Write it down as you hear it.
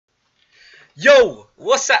Yo,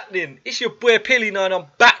 what's happening? It's your boy Pilly9. I'm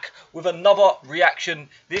back with another reaction.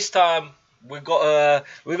 This time we gotta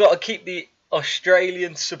keep the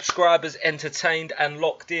Australian subscribers entertained and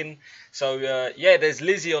locked in. So yeah, there's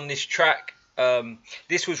Lizzie on this track.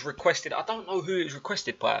 This was requested. I don't know who it was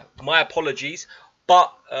requested by. My apologies,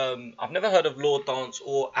 but I've never heard of Lord Dance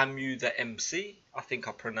or Amu the MC. I think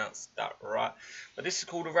I pronounced that right. But this is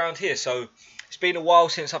called Around Here. So it's been a while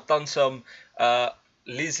since I've done some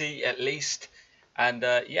Lizzie at least, and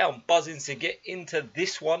yeah, I'm buzzing to get into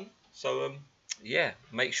this one. So yeah,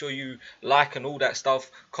 make sure you like and all that stuff,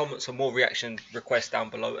 comment some more reaction requests down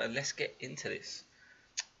below, and let's get into this.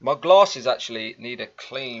 My glasses actually need a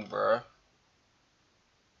clean, bro.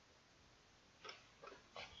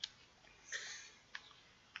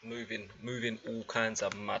 Moving all kinds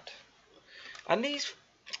of mad. And these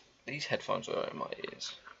headphones are in my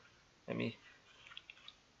ears.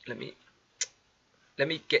 Let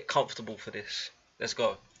me get comfortable for this. Let's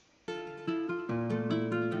go. The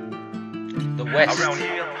West. Around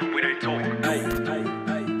here, we don't talk.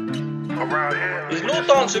 Around here, is Lord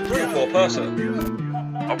Dance a group or a person?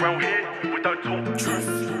 Around here, we don't talk. Truth.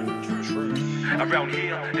 Around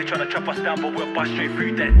here, they try to trap us down, but we'll bust straight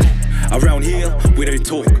through that. Around here, we don't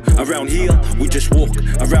talk. Around here, we just walk.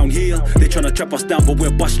 Around here, they tryna trap us down, but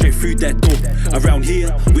we'll bust straight through that door. Around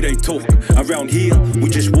here, we don't talk. Around here, we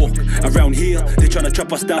just walk. Around here, they tryna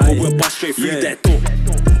trap us down, but we'll bust straight through that door.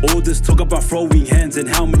 All this talk about throwing hands and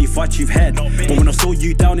how many fights you've had, but when I saw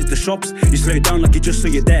you down at the shops, you slowed down like you just saw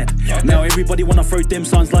your dad. Now everybody wanna throw them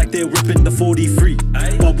signs like they're ripping the 43.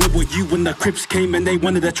 But where were you when the Crips came and they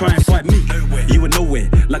wanted to try and fight me? You were nowhere,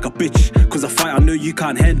 like a bitch, cause a fight I know you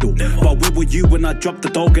can't handle. But where were you when I dropped the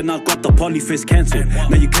dog and I got the polyfist cancelled?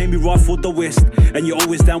 Now you claim me right for the West, and you're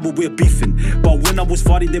always down when we're beefing. But when I was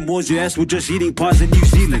fighting them wars, your ass was just eating pies in New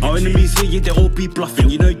Zealand. Our enemies here, yeah, they all be bluffing.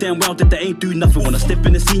 You know damn well that they ain't do nothing. When I step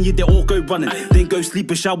in the scene, yeah, they all go running, then go sleep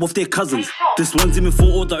and shower with their cousins. This one's aiming for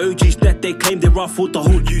all the OGs that they claim they're right for the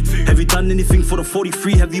hood. Have you done anything for the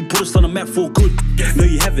 43? Have you put us on a map for good? No,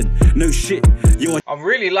 you haven't. No shit. I'm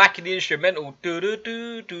really liking the instrumental. Do do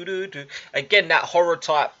do do do do. Again, that horror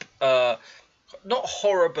type. Not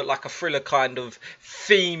horror, but like a thriller kind of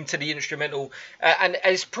theme to the instrumental, and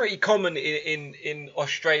it's pretty common in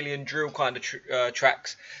Australian drill kind of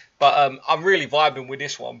tracks. But I'm really vibing with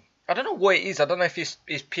this one. I don't know what it is. I don't know if it's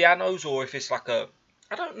pianos or if it's like a,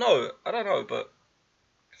 I don't know, but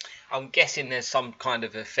I'm guessing there's some kind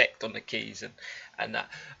of effect on the keys and that.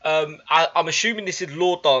 I'm assuming this is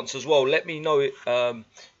Lord Dance as well. Let me know it.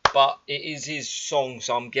 But it is his song,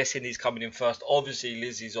 so I'm guessing he's coming in first. Obviously,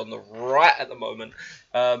 Lizzie's on the right at the moment.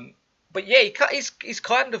 But yeah, he's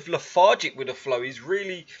kind of lethargic with the flow. He's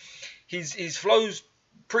really, his flow's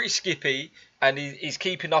pretty skippy, and he's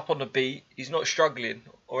keeping up on the beat. He's not struggling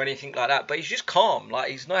or anything like that, but he's just calm.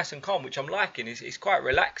 Like, he's nice and calm, which I'm liking. He's quite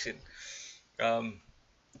relaxing.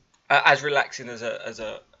 As relaxing as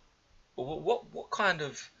a what kind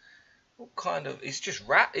of it's just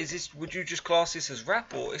rap. Is this, would you just class this as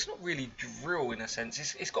rap? Or it's not really drill in a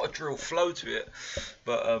sense. It's got a drill flow to it.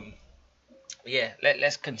 But yeah,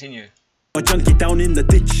 let's continue. A junkie down in the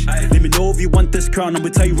ditch. Let me know if you want this crown. I'm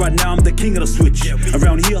gonna tell you right now, I'm the king of the switch.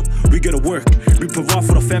 Around here, we gotta work. We provide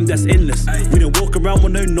for the fam that's endless. We don't walk around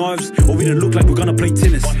with no knives, or we don't look like we're gonna play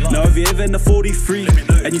tennis. Now if you're ever in the 43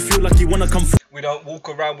 and you feel like you wanna come, we don't walk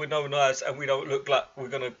around with no knives, and we don't look like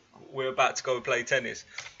we're about to go play tennis.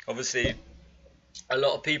 Obviously, a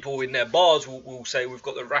lot of people in their bars will say we've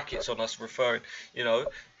got the rackets on us, referring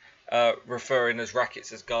as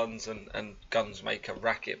rackets as guns, and guns make a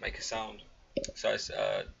racket, make a sound. So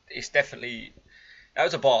it's definitely, that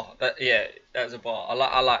was a bar. Yeah, that was a bar.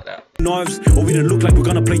 I like that. Knives, or we don't look like we're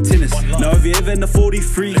gonna play tennis. Now if you're ever in the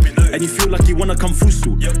 43 and you feel like you wanna come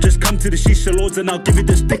fusu, just come to the shisha lords and I'll give you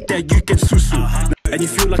the stick that you can susu. And you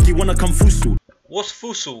feel like you wanna come fusu. What's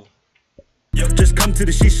fusu? Just come to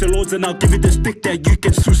the shisha lords and I'll give you the stick that you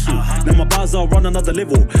can susu. Now my bars are on another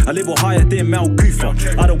level, a level higher than Mount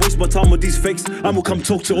Goofer. I don't waste my time with these fakes, I'm gonna come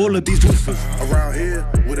talk to all of these woofers. Around here,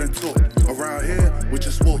 we don't talk. Around here, we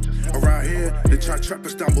just walk. Around here, they try to trap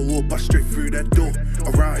us down, but we'll bust straight through that door.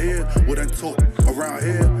 Around here, we don't talk. Around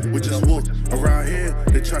here, we just walk. Around here,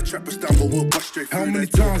 they try to trap us down, but we'll bust straight through that door. How many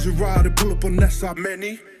times we ride and pull up on that side?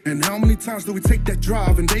 Many. And how many times do we take that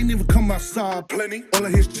drive and they ain't even come outside? Plenty. All I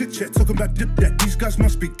hear is chit chat talking about dip that. These guys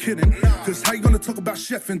must be kidding. Cause how you gonna talk about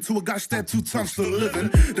chefing to a guy stabbed 2 times for a living?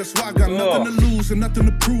 That's why I got nothing to lose and nothing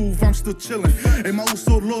to prove. I'm still chilling. Hey, my old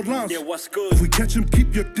soul Lord Lance. Yeah, what's good? If we catch him,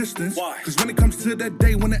 keep your distance. Why? Cause when it comes to that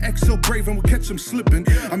day when the X so brave and we catch him slipping,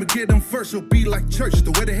 I'ma get him first. It'll be like church.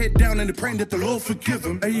 The way they head down and they praying that the Lord forgive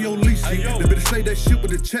him. Hey yo, Lisi, they better say that shit with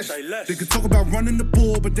the chest. They can talk about running the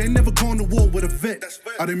ball, but they never gone to war with a vet.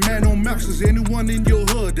 Are they man on mouse? Is anyone in your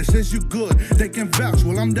hood that says you good? They can vouch.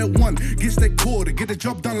 Well, I'm that one. Gets that core to get the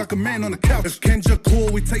job done like a man on the couch. If Kenja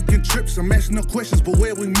call, we taking trips. I'm asking no questions, but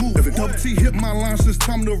where we move? If a double T hit my lines, it's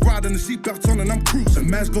time to ride and the seatbelt's on and I'm cruising.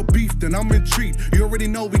 If Maz got beef, then I'm intrigued. You already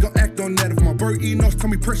know we gon' act on that. If my bird Enos tell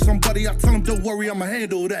me press somebody, I tell them don't worry, I'ma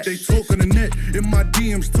handle that. They talk on the net, in my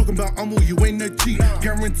DMs, talking about you ain't no G.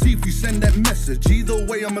 Guarantee if you send that message, either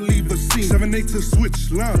way I'ma leave a scene. 7-8 to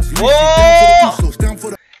switch lines. Down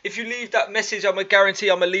for the if you leave that message, I'ma guarantee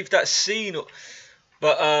I'ma leave that scene.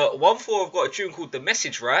 But 1-4 have got a tune called The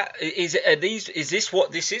Message, right? Is this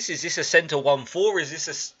what this is? Is this a Centre 1-4? Is this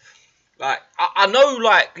a like I know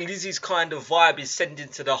like Lizzie's kind of vibe is sending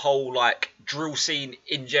to the whole like drill scene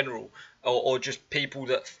in general, or just people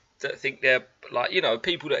that think they're like, you know,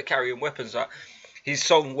 people that are carrying weapons. Like his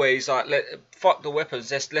song where he's like, fuck the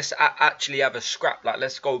weapons, let's actually have a scrap. Like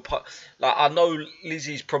let's go. Like I know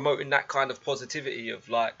Lizzie's promoting that kind of positivity of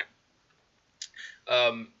like,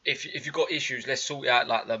 if you got issues, let's sort it out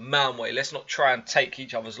like the man way. Let's not try and take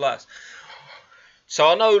each other's lives. So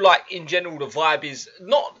I know, like in general, the vibe is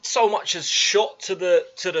not so much as shot to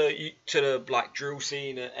the like drill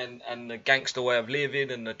scene and the gangster way of living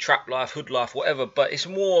and the trap life, hood life, whatever. But it's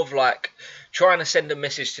more of like trying to send a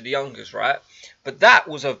message to the youngers, right? But that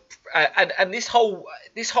was and this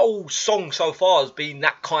whole song so far has been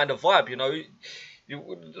that kind of vibe, you know.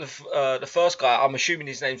 The first guy, I'm assuming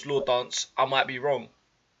his name's Lord Dance. I might be wrong,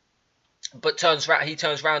 but he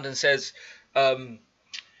turns around and says.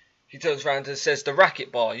 He turns around and says the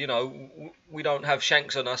racket bar, you know, we don't have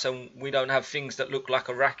shanks on us and we don't have things that look like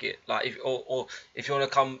a racket. Like if you want to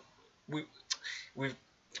come with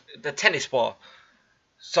the tennis bar.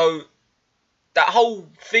 So that whole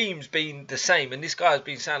theme's been the same, and this guy's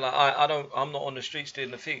been saying like I'm not on the streets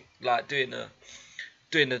doing the thing, like doing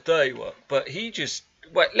the dirty work. But he just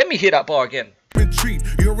let me hear that bar again. Retreat.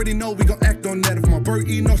 You already know we gon' act on that. If my bird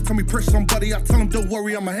Enos tell me press somebody, I tell them don't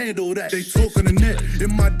worry, I'ma handle that. They talk on the net,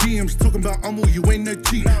 in my DMs, talking about you ain't no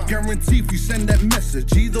G. Guarantee if you send that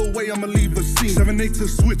message, either way I'ma leave a scene. 7-8 to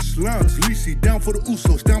switch lines. Lisi down for the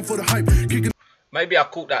Usos, down for the hype. Kicking. Maybe I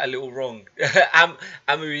caught that a little wrong.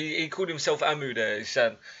 Amu, he called himself Amu there. He's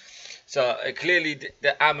saying. So clearly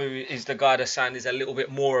the Amu is the guy that's saying is a little bit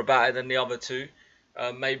more about it than the other two.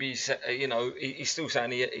 Maybe you know he's still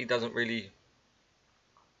saying he doesn't really.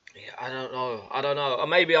 Yeah, I don't know.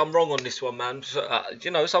 Maybe I'm wrong on this one, man. So,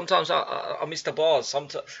 you know, sometimes I miss the bars.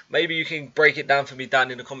 Sometimes maybe you can break it down for me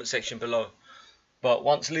down in the comment section below. But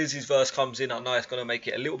once Lizzie's verse comes in, I know it's gonna make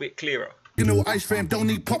it a little bit clearer. You know, Ice fam don't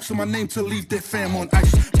need pops on my name to leave their fam on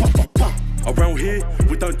ice. Pop, pop, pop. Around here,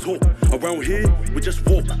 we don't talk. Around here, we just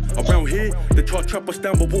walk. Around here, they try to trap us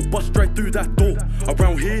down, but we'll bust straight through that door.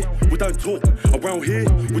 Around here, we don't talk. Around here,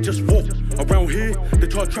 we just walk. Around here, they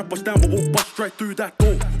try to trap us down, but we'll bust straight through that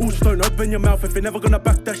door. Also, don't open your mouth if you're never gonna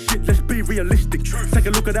back that shit. Let's be realistic. Take a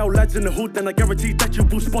look at our lads in the hood, and I guarantee that you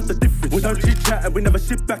will spot the difference. We don't chit chat and we never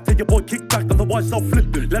sit back till your boy kick back. Otherwise, I'll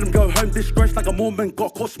flip them. Let him go home disgraced like a Mormon.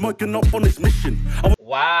 Got caught smoking up on his mission.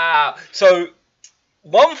 Wow. So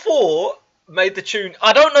 1-4 made the tune.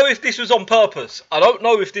 I don't know if this was on purpose.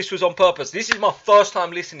 This is my first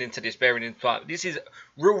time listening to this, bearing in mind. This is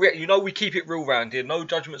real, you know, we keep it real round here. No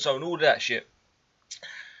judgment zone, all that shit.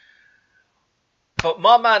 But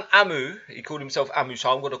my man Amu, he called himself Amu,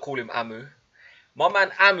 so I'm going to call him Amu. My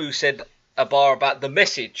man Amu said a bar about the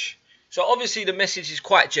message. So obviously the message is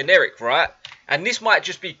quite generic, right? And this might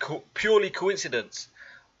just be purely coincidence.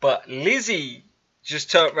 But Lizzie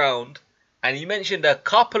just turned round and he mentioned a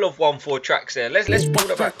couple of 1-4 tracks there. Let's pull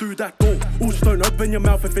that back. Through that door. Also, don't open your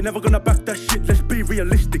mouth if you're never gonna back that shit. Let's be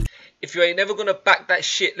realistic. If you ain't never gonna back that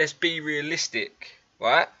shit, let's be realistic,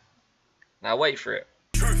 right? Now wait for it.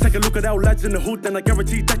 Take a look at our lads in the hood, and I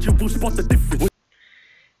guarantee that you will spot the difference.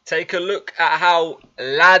 Take a look at how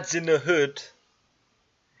lads in the hood.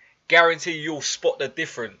 Guarantee you'll spot the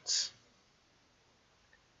difference.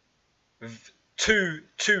 Two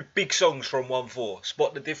big songs from 1-4.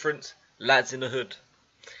 Spot the difference. Lads in the hood.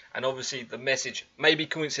 And obviously the message may be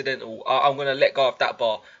coincidental. I'm going to let go of that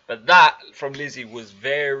bar. But that from Lizzie was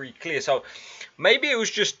very clear. So maybe it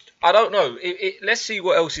was just, I don't know. Let's see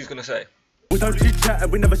what else he's going to say. We don't chit-chat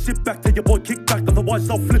and we never sit back, tell your boy kick back, otherwise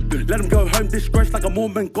I'll flip him. Let him go home disgraced like a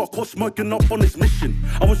Mormon, got caught smoking up on his mission.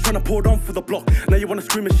 I was trying to pour it on for the block, now you wanna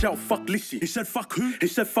scream and shout, fuck Lisi. He said fuck who? He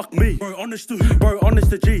said fuck me. Bro, honest to who? Bro, honest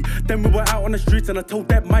to G. Then we were out on the streets and I told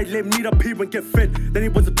that mate, let me up here and get fed. Then he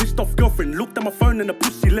was a pissed off girlfriend, looked at my phone and the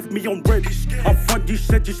pussy left me on red. Up front you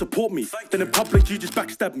said you support me, then in public you just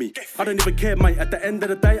backstab me. I don't even care mate, at the end of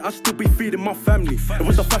the day I still be feeding my family. It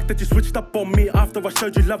was the fact that you switched up on me after I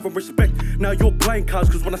showed you love and respect. Now you're playing cards,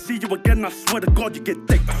 cause when I see you again, I swear to God you get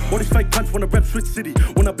decked. All these fake cunts wanna rep Switch City,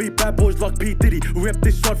 wanna be bad boys like P. Diddy. We rep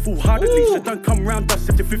this side full-heartedly, so don't come round us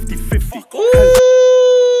if you're 50-50.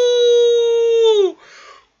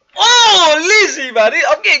 Oh, Lizzie, man,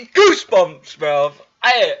 I'm getting goosebumps, bro.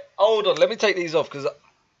 Hey, hold on, let me take these off, because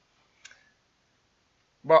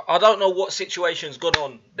bro, I don't know what situation's gone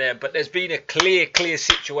on there, but there's been a clear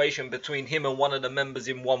situation between him and one of the members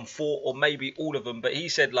in ONEFOUR, or maybe all of them. But he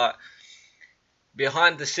said, like,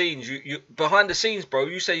 behind the scenes, behind the scenes, bro,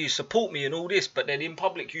 you say you support me and all this, but then in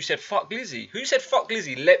public you said fuck Lizzie. Who said fuck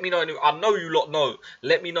Lizzie? Let me know. I know you lot know.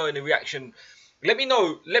 Let me know in the reaction. Let me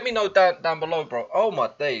know down below, bro. Oh my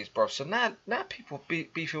days, bro. So now people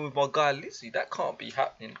beefing with my guy Lizzie. That can't be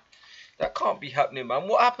happening. That can't be happening, man.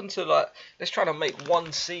 What happened to, like, let's try to make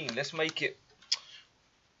one scene. Let's make it.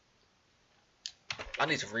 I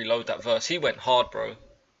need to reload that verse. He went hard, bro.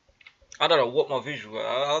 I don't know what my visual.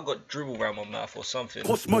 I got dribble around my mouth or something.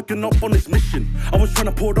 Caught smoking up on his mission. I was trying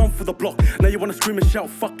to pour it on for the block. Now you wanna scream and shout,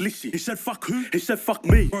 fuck Lisi. He said fuck who? He said fuck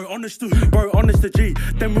me. Bro, honest to who? Bro, honest to G.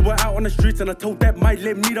 Then we were out on the streets and I told that mate,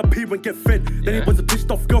 let me up here and get fed. Then he was a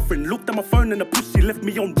pissed off girlfriend, looked at my phone and the pussy left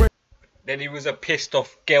me on red. Then he was a pissed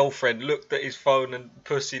off girlfriend, looked at his phone and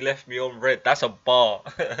pussy left me on red. That's a bar.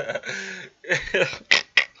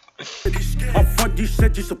 Up front you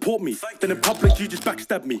said you support me, then in public you just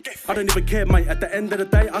backstab me. I don't even care mate, at the end of the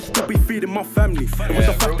day I still be feeding my family. It was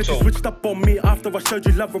the fact that you switched up on me after I showed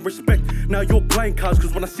you love and respect. Now you're playing cards,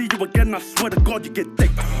 cause when I see you again I swear to God you get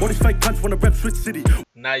decked. All these fake cunts wanna rep Switch City.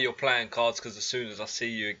 Now you're playing cards, cause as soon as I see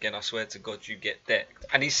you again I swear to God you get decked.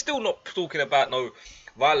 And he's still not talking about no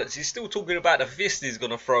violence. He's still talking about the fist he's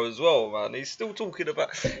gonna throw as well, man. He's still talking about.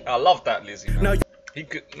 I love that, Lizzie, man. Now he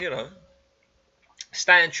could, you know,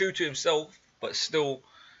 staying true to himself, but still,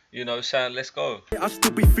 you know, saying let's go. I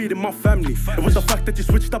still be feeding my family. It was the fact that you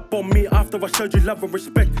switched up on me after I showed you love and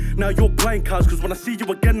respect. Now you're playing cards, cause when I see you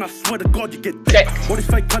again I swear to God you get decked. All these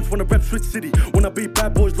fake cunts wanna rep Switch City, wanna be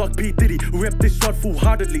bad boys like P. Diddy. We rep this side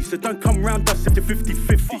full-heartedly, so don't come round us if you're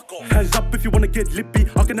 50-50. Hands up if you wanna get lippy,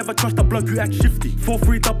 I can never trust a bloke who acts shifty.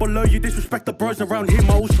 4-3 you disrespect the bros around here,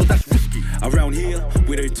 my also that's risky. Around here,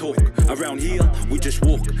 we don't talk. Around here, we just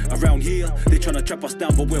walk. Around here, they tryna trap us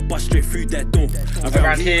down, but we'll bust straight through that door.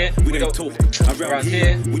 Around here, we don't talk. Around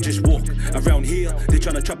here, we just walk. Around here, they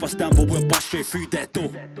tryna trap us down, but we'll bust straight through that door.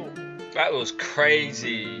 That was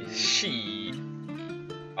crazy. Shit.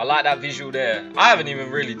 I like that visual there. I haven't even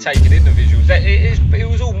really taken in the visuals. It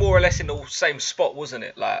was all more or less in the same spot, wasn't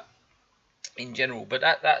it? Like, in general. But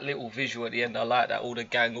that little visual at the end, I like that. All the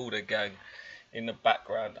gang in the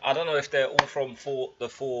background. I don't know if they're all from the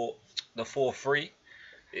 4-3,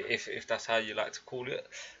 if that's how you like to call it.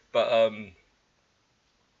 But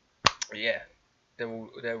yeah, they all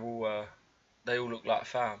look like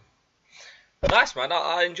fam. Nice, man.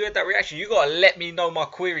 I enjoyed that reaction. You gotta let me know my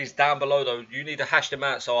queries down below, though. You need to hash them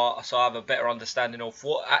out so I have a better understanding of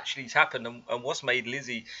what actually's happened and what's made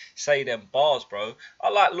Lizzie say them bars, bro.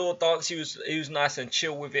 I like Lord Dance. He was nice and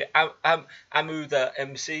chill with it. Amu the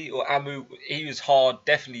MC, or Amu, he was hard,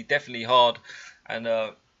 definitely hard. And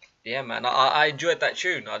yeah, man, I enjoyed that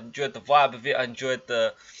tune. I enjoyed the vibe of it. I enjoyed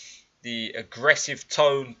the aggressive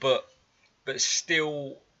tone, but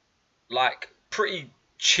still like pretty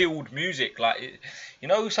chilled music. Like, you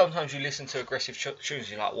know, sometimes you listen to aggressive tunes,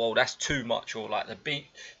 you're like, whoa, that's too much, or like the beat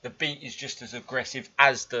is just as aggressive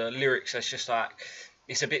as the lyrics. It's just like,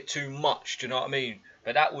 it's a bit too much. Do you know what I mean?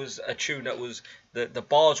 But that was a tune that was the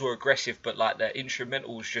bars were aggressive, but like the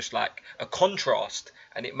instrumental was just like a contrast,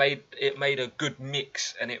 and it made a good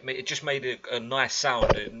mix, and it just made a nice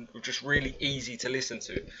sound and just really easy to listen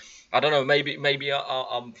to. I don't know, maybe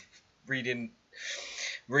I'm reading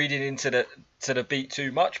into the beat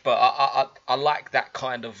too much, but I like that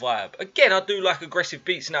kind of vibe. Again, I do like aggressive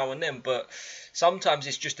beats now and then, but sometimes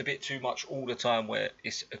it's just a bit too much all the time, where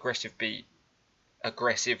it's aggressive beat,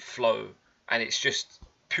 aggressive flow, and it's just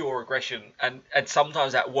pure aggression, and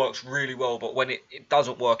sometimes that works really well, but when it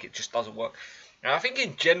doesn't work, it just doesn't work. And I think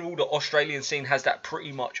in general the Australian scene has that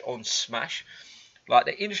pretty much on smash. Like,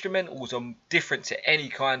 the instrumentals are different to any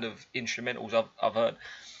kind of instrumentals I've heard.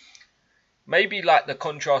 maybe like the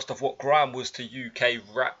contrast of what grime was to UK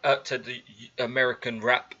rap, to the American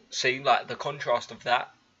rap scene, like the contrast of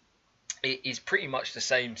that, it is pretty much the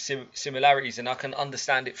same similarities, and I can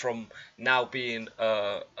understand it from now being,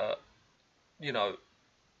 you know,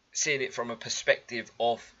 seeing it from a perspective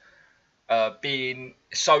of being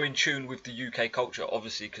so in tune with the UK culture,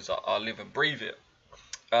 obviously because I live and breathe it,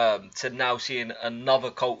 to now seeing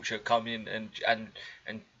another culture come in and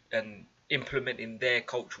implementing their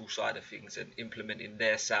cultural side of things and implementing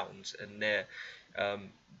their sounds and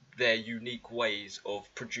their unique ways of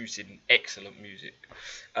producing excellent music.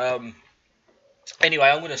 Anyway,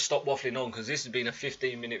 I'm going to stop waffling on because this has been a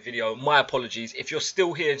 15-minute video. My apologies. If you're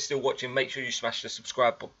still here and still watching, make sure you smash the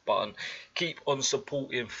subscribe button. Keep on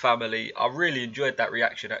supporting family. I really enjoyed that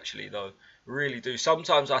reaction, actually, though. Really do.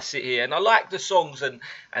 Sometimes I sit here and I like the songs, and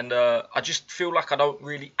I just feel like I don't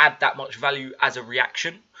really add that much value as a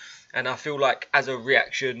reaction. And I feel like as a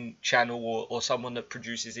reaction channel or someone that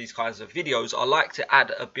produces these kinds of videos, I like to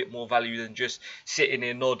add a bit more value than just sitting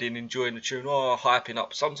here nodding, enjoying the tune, or hyping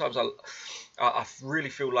up. Sometimes I really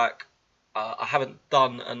feel like I haven't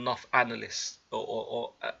done enough analysis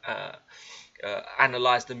or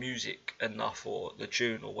analyze the music enough, or the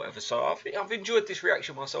tune or whatever. So I've enjoyed this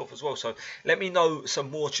reaction myself as well. So let me know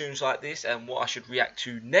some more tunes like this and what I should react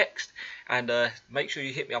to next, and make sure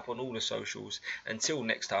you hit me up on all the socials. Until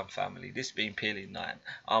next time, family, this has been Peeling 9.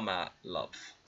 I'm out. Love.